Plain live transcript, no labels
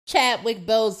Chadwick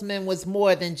Boseman was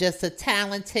more than just a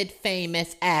talented,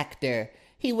 famous actor.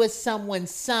 He was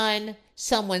someone's son,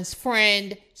 someone's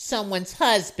friend, someone's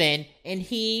husband, and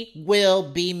he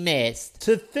will be missed.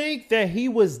 To think that he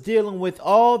was dealing with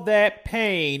all that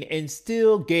pain and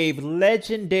still gave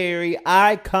legendary,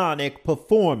 iconic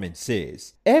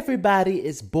performances. Everybody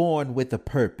is born with a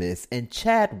purpose, and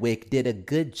Chadwick did a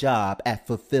good job at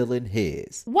fulfilling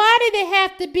his. Why did it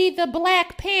have to be the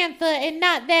Black Panther and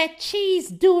not that cheese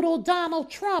doodle Donald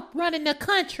Trump running the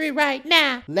country right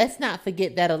now? Let's not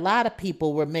forget that a lot of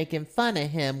people were making fun of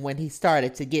him when he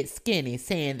started to get skinny,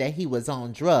 saying that he was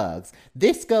on drugs.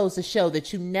 This goes to show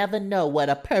that you never know what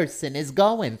a person is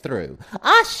going through.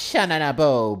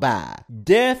 Ashananaboba.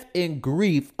 Death and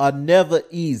grief are never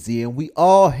easy, and we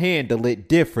all handle it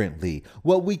differently.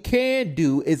 What we can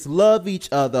do is love each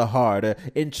other harder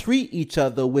and treat each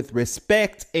other with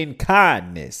respect and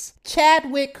kindness.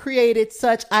 Chadwick created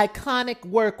such iconic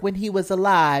work when he was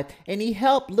alive, and he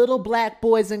helped little black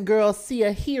boys and girls see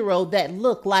a hero that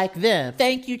looked like them.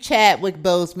 Thank you, Chadwick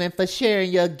Boseman, for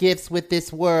sharing your gifts with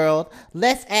this world.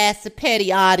 Let's ask the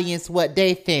petty audience what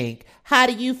they think. How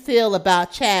do you feel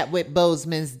about Chadwick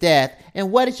Boseman's death,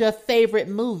 and what is your favorite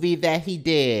movie that he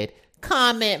did?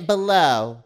 Comment below.